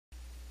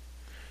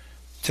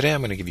Today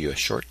I'm going to give you a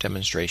short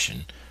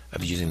demonstration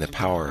of using the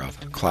power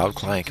of cloud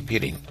client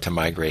computing to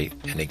migrate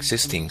an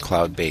existing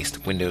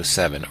cloud-based Windows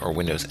 7 or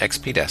Windows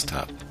XP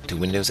desktop to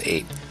Windows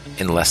 8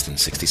 in less than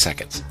 60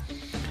 seconds.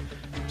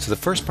 So the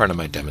first part of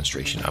my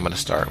demonstration, I'm going to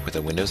start with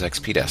a Windows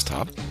XP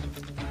desktop.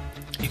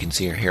 You can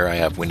see here I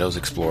have Windows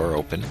Explorer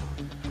open.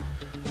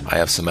 I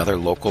have some other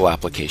local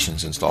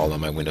applications installed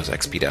on my Windows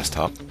XP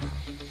desktop.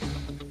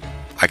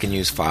 I can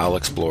use File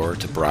Explorer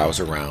to browse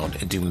around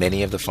and do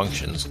many of the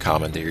functions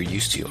common that you're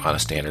used to on a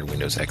standard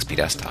Windows XP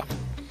desktop.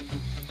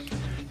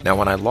 Now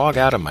when I log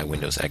out of my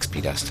Windows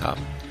XP desktop,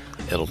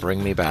 it'll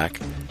bring me back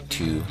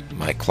to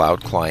my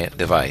cloud client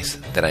device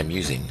that I'm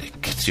using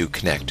to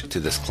connect to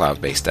this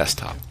cloud-based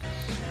desktop.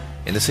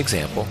 In this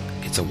example,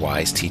 it's a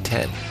Wyse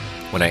T10.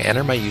 When I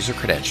enter my user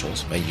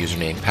credentials, my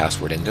username,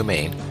 password, and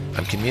domain,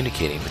 I'm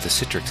communicating with the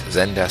Citrix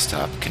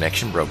XenDesktop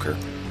connection broker,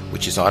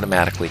 which is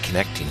automatically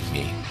connecting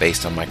me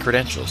based on my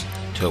credentials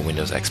to a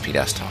Windows XP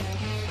desktop.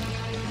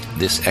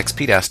 This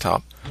XP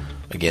desktop,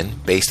 again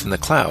based in the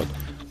cloud,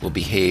 will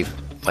behave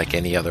like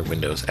any other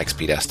Windows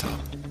XP desktop.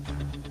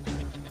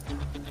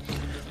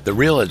 The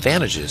real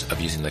advantages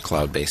of using the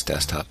cloud-based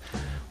desktop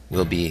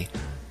will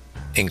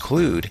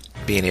include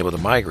being able to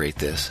migrate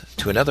this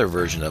to another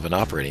version of an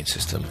operating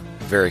system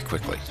very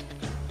quickly.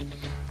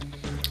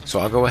 So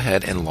I'll go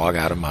ahead and log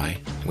out of my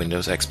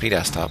Windows XP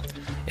desktop.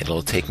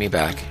 It'll take me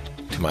back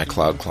to my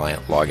cloud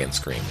client login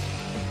screen.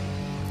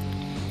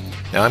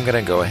 Now I'm going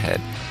to go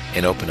ahead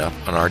and open up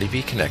an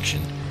RDP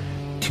connection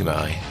to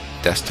my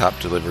desktop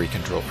delivery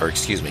control,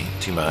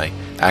 to my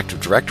Active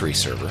Directory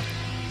server,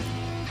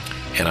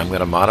 and I'm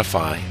going to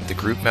modify the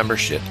group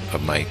membership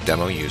of my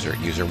demo user,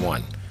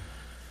 user1.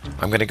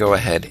 I'm going to go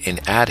ahead and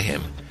add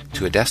him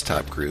to a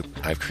desktop group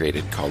I've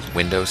created called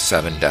Windows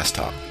 7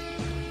 Desktop.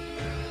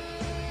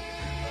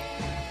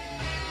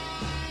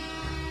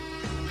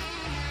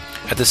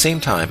 At the same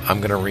time, I'm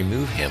going to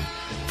remove him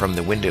from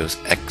the Windows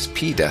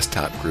XP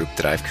desktop group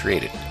that I've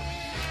created.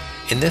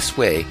 In this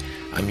way,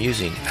 I'm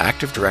using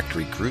Active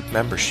Directory group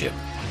membership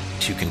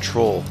to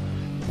control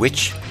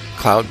which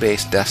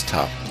cloud-based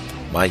desktop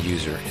my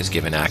user is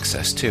given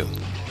access to.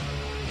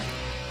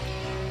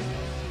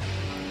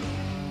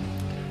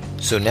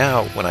 So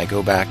now when I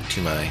go back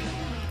to my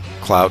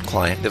cloud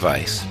client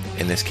device,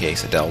 in this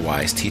case a Dell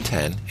Wyse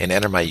T10, and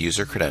enter my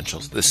user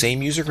credentials, the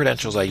same user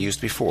credentials I used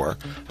before,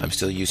 I'm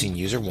still using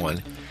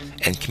user1,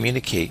 and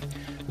communicate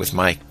with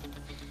my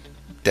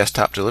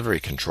desktop delivery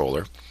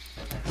controller,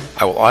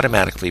 I will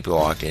automatically be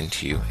logged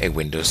into a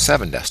Windows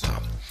 7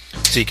 desktop.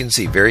 So you can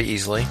see very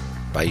easily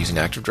by using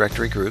Active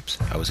Directory groups,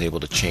 I was able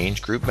to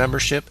change group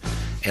membership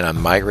and I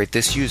migrate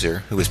this user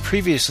who was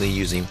previously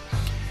using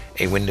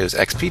a Windows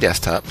XP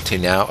desktop to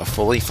now a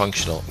fully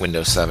functional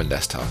Windows 7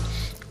 desktop.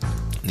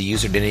 The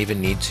user didn't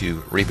even need to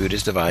reboot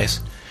his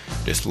device,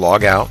 just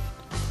log out,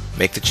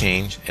 make the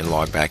change, and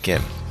log back in.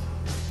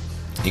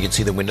 You can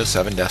see the Windows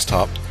 7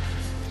 desktop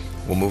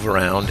will move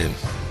around, and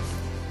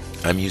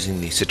I'm using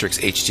the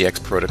Citrix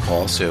HDX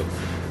protocol, so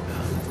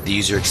the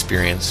user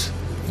experience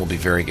will be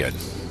very good.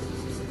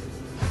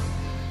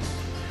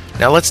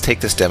 Now let's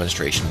take this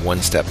demonstration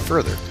one step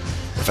further.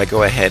 If I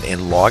go ahead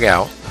and log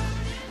out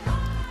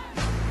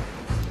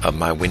of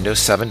my Windows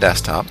 7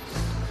 desktop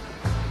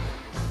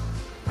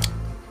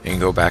and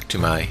go back to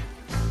my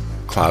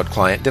cloud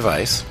client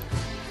device,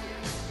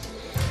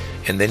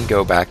 and then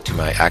go back to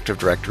my Active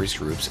Directories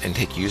groups and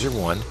take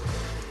user1,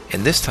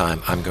 and this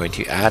time I'm going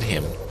to add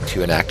him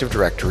to an Active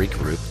Directory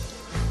group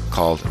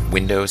called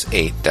Windows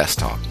 8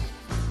 Desktop.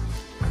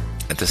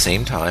 At the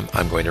same time,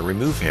 I'm going to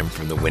remove him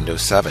from the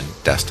Windows 7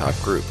 Desktop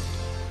group.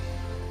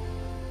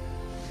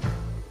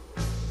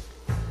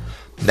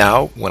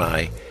 Now when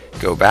I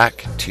go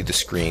back to the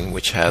screen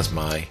which has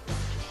my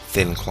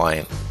thin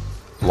client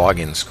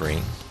login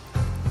screen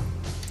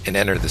and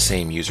enter the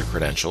same user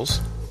credentials,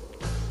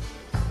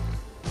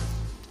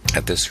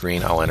 at this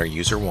screen I'll enter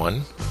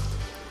user1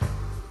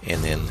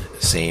 and then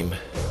same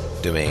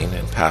domain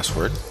and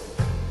password,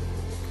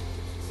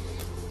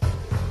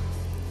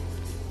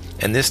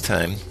 and this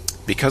time,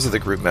 because of the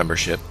group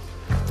membership,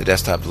 the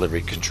desktop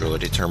delivery controller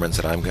determines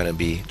that I'm going to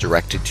be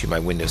directed to my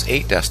Windows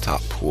 8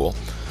 desktop pool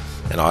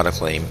and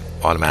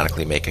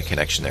automatically make a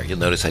connection there. You'll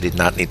notice I did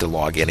not need to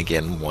log in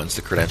again once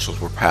the credentials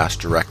were passed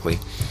directly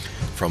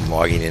from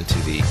logging into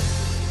the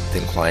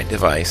thin client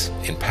device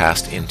and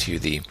passed into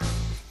the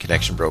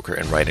connection broker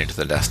and right into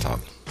the desktop.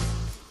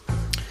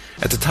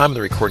 At the time of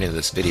the recording of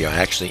this video, I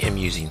actually am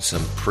using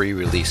some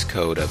pre-release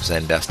code of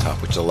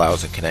XenDesktop, which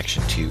allows a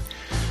connection to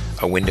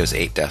a Windows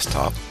 8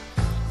 desktop.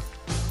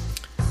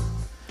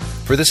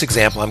 For this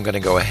example, I'm going to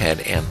go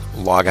ahead and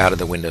log out of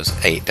the Windows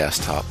 8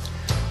 desktop,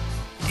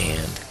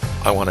 and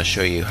I want to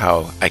show you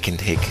how I can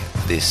take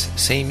this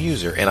same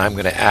user and I'm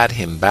going to add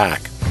him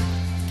back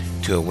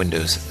to a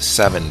Windows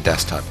 7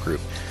 desktop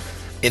group.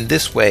 In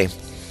this way,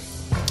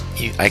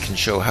 I can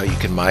show how you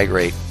can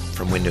migrate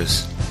from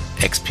Windows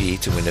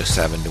XP to Windows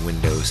 7 to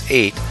Windows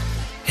 8,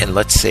 and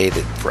let's say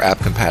that for app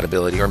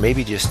compatibility or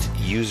maybe just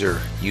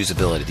user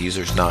usability, the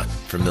user's not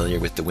familiar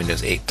with the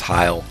Windows 8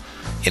 tile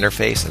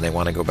interface and they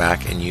want to go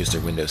back and use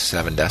their Windows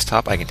 7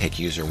 desktop, I can take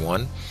user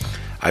 1.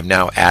 I've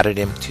now added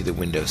him to the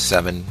Windows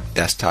 7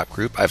 desktop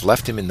group. I've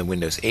left him in the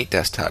Windows 8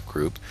 desktop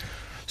group.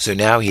 So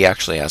now he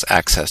actually has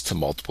access to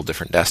multiple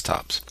different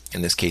desktops.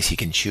 In this case, he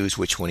can choose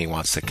which one he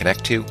wants to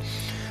connect to,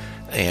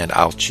 and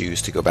I'll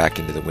choose to go back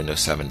into the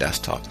Windows 7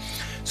 desktop.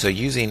 So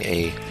using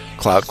a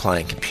cloud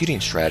client computing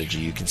strategy,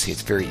 you can see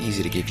it's very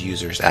easy to give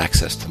users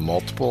access to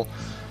multiple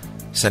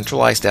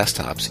centralized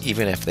desktops,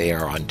 even if they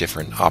are on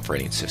different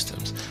operating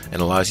systems,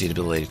 and allows you the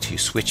ability to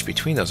switch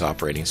between those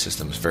operating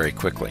systems very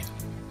quickly.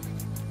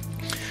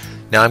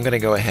 Now I'm going to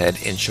go ahead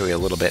and show you a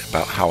little bit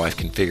about how I've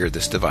configured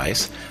this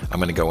device. I'm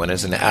going to go in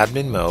as an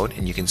admin mode,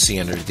 and you can see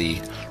under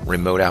the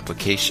remote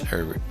application,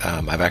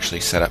 I've actually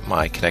set up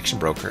my connection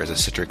broker as a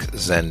Citrix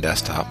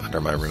XenDesktop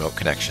under my remote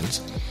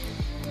connections.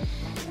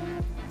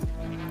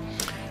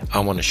 I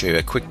want to show you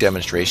a quick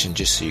demonstration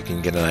just so you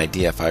can get an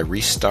idea. If I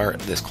restart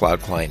this cloud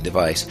client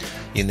device,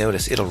 you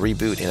notice it'll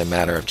reboot in a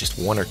matter of just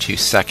 1 or 2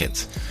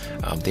 seconds.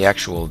 The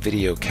actual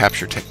video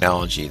capture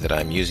technology that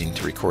I'm using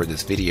to record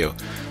this video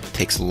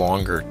takes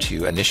longer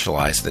to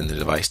initialize than the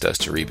device does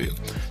to reboot.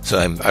 So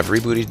I've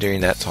rebooted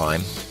during that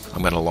time.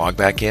 I'm going to log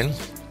back in.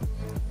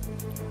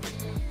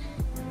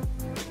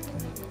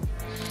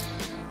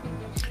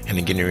 And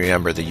again,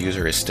 remember the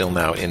user is still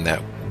now in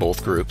that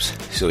both groups,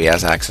 so he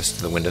has access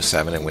to the Windows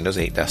 7 and Windows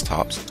 8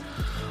 desktops.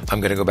 I'm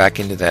going to go back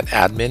into that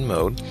admin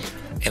mode,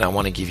 and I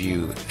want to give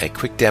you a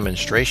quick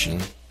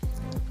demonstration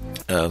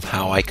of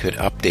how I could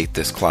update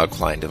this cloud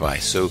client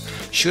device. So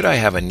should I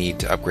have a need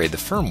to upgrade the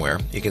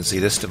firmware, you can see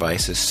this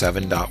device is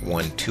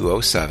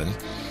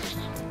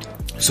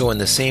 7.1207. So in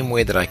the same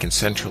way that I can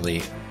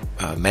centrally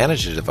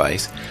manage the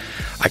device,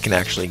 I can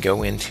actually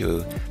go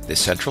into the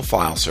central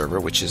file server,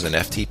 which is an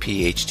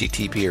FTP,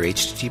 HTTP, or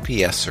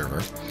HTTPS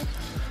server,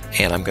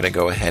 and I'm going to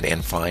go ahead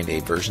and find a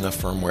version of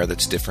firmware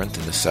that's different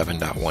than the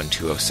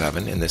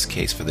 7.1207. In this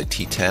case, for the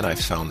T10, I've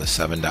found the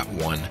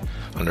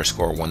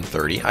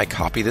 7.1_130. I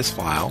copy this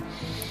file,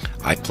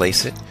 I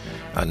place it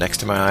next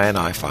to my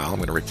INI file. I'm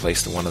going to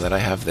replace the one that I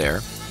have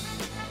there.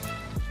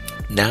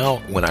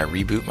 Now, when I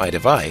reboot my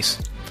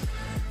device,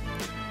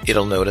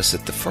 it'll notice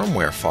that the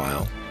firmware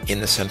file in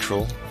the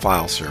central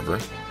file server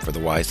for the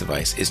Wyse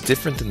device is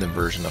different than the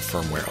version of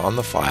firmware on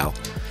the file,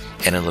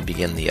 and it'll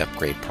begin the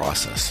upgrade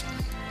process.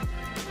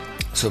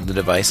 So the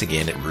device,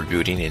 again, it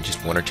rebooting in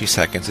just 1 or 2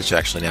 seconds. It's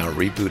actually now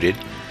rebooted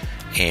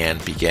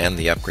and began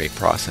the upgrade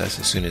process.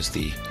 As soon as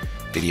the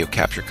video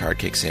capture card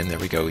kicks in, there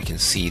we go, we can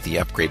see the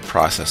upgrade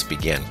process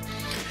begin.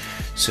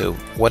 So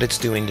what it's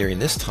doing during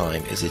this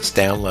time is it's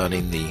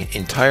downloading the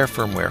entire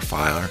firmware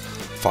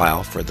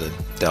file for the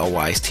Dell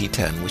Wyse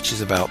T10, which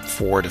is about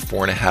 4 to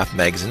 4.5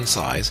 megs in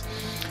size.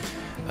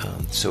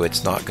 So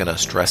it's not going to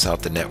stress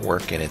out the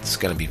network, and it's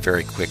going to be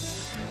very quick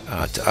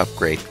to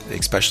upgrade,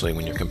 especially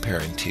when you're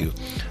comparing to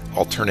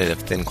alternative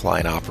thin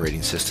client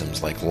operating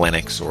systems like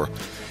Linux or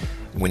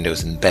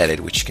Windows Embedded,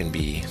 which can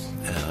be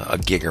a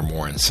gig or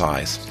more in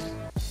size.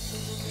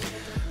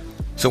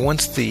 So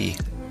once the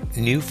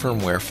new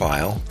firmware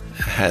file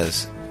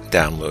has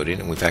downloaded,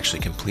 and we've actually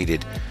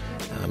completed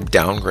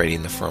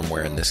downgrading the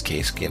firmware in this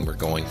case, again we're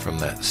going from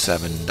that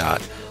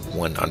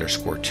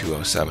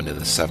 7.1_207 to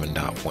the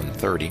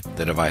 7.130,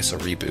 the device will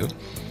reboot.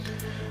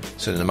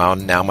 So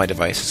now my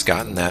device has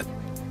gotten that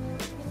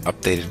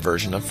updated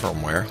version of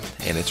firmware,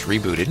 and it's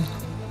rebooted.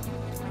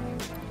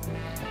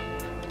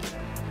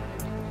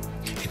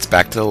 It's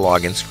back to the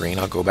login screen.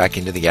 I'll go back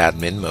into the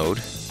admin mode,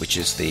 which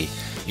is the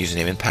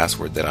username and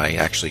password that I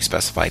actually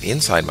specified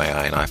inside my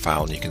INI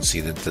file, and you can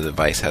see that the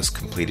device has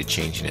completed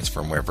changing its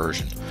firmware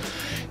version.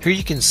 Here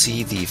you can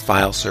see the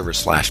file server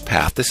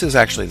 /path. This is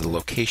actually the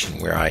location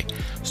where I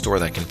store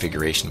that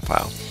configuration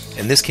file.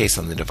 In this case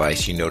on the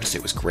device, you notice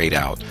it was grayed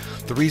out.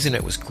 The reason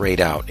it was grayed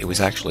out, it was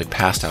actually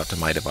passed out to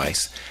my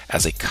device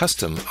as a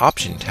custom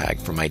option tag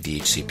for my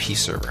DHCP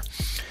server.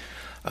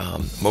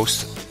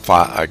 Most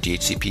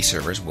DHCP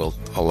servers will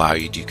allow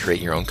you to create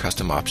your own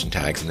custom option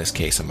tags. In this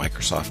case, a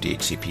Microsoft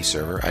DHCP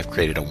server, I've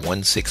created a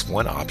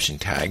 161 option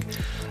tag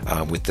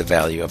with the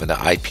value of an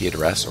IP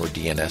address or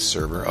DNS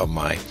server of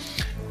my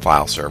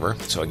file server.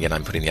 So again,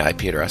 I'm putting the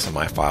IP address of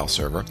my file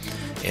server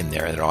in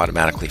there, and it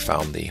automatically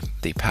found the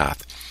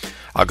path.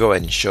 I'll go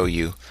ahead and show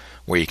you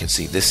where you can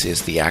see this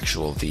is the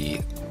actual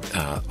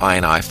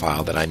INI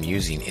file that I'm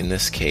using in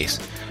this case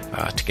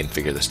to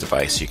configure this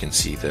device. You can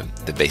see the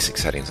basic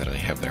settings that I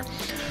have there.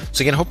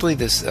 So again, hopefully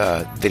this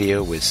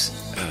video was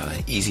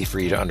easy for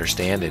you to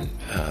understand and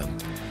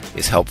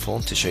is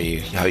helpful to show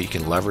you how you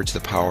can leverage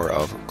the power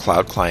of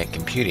cloud client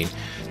computing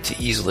to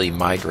easily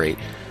migrate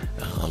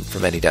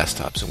from any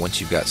desktop. So once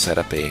you've got set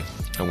up a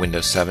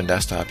Windows 7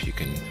 desktop, you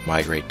can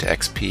migrate to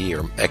XP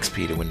or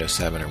XP to Windows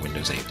 7 or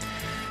Windows 8.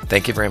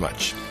 Thank you very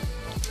much.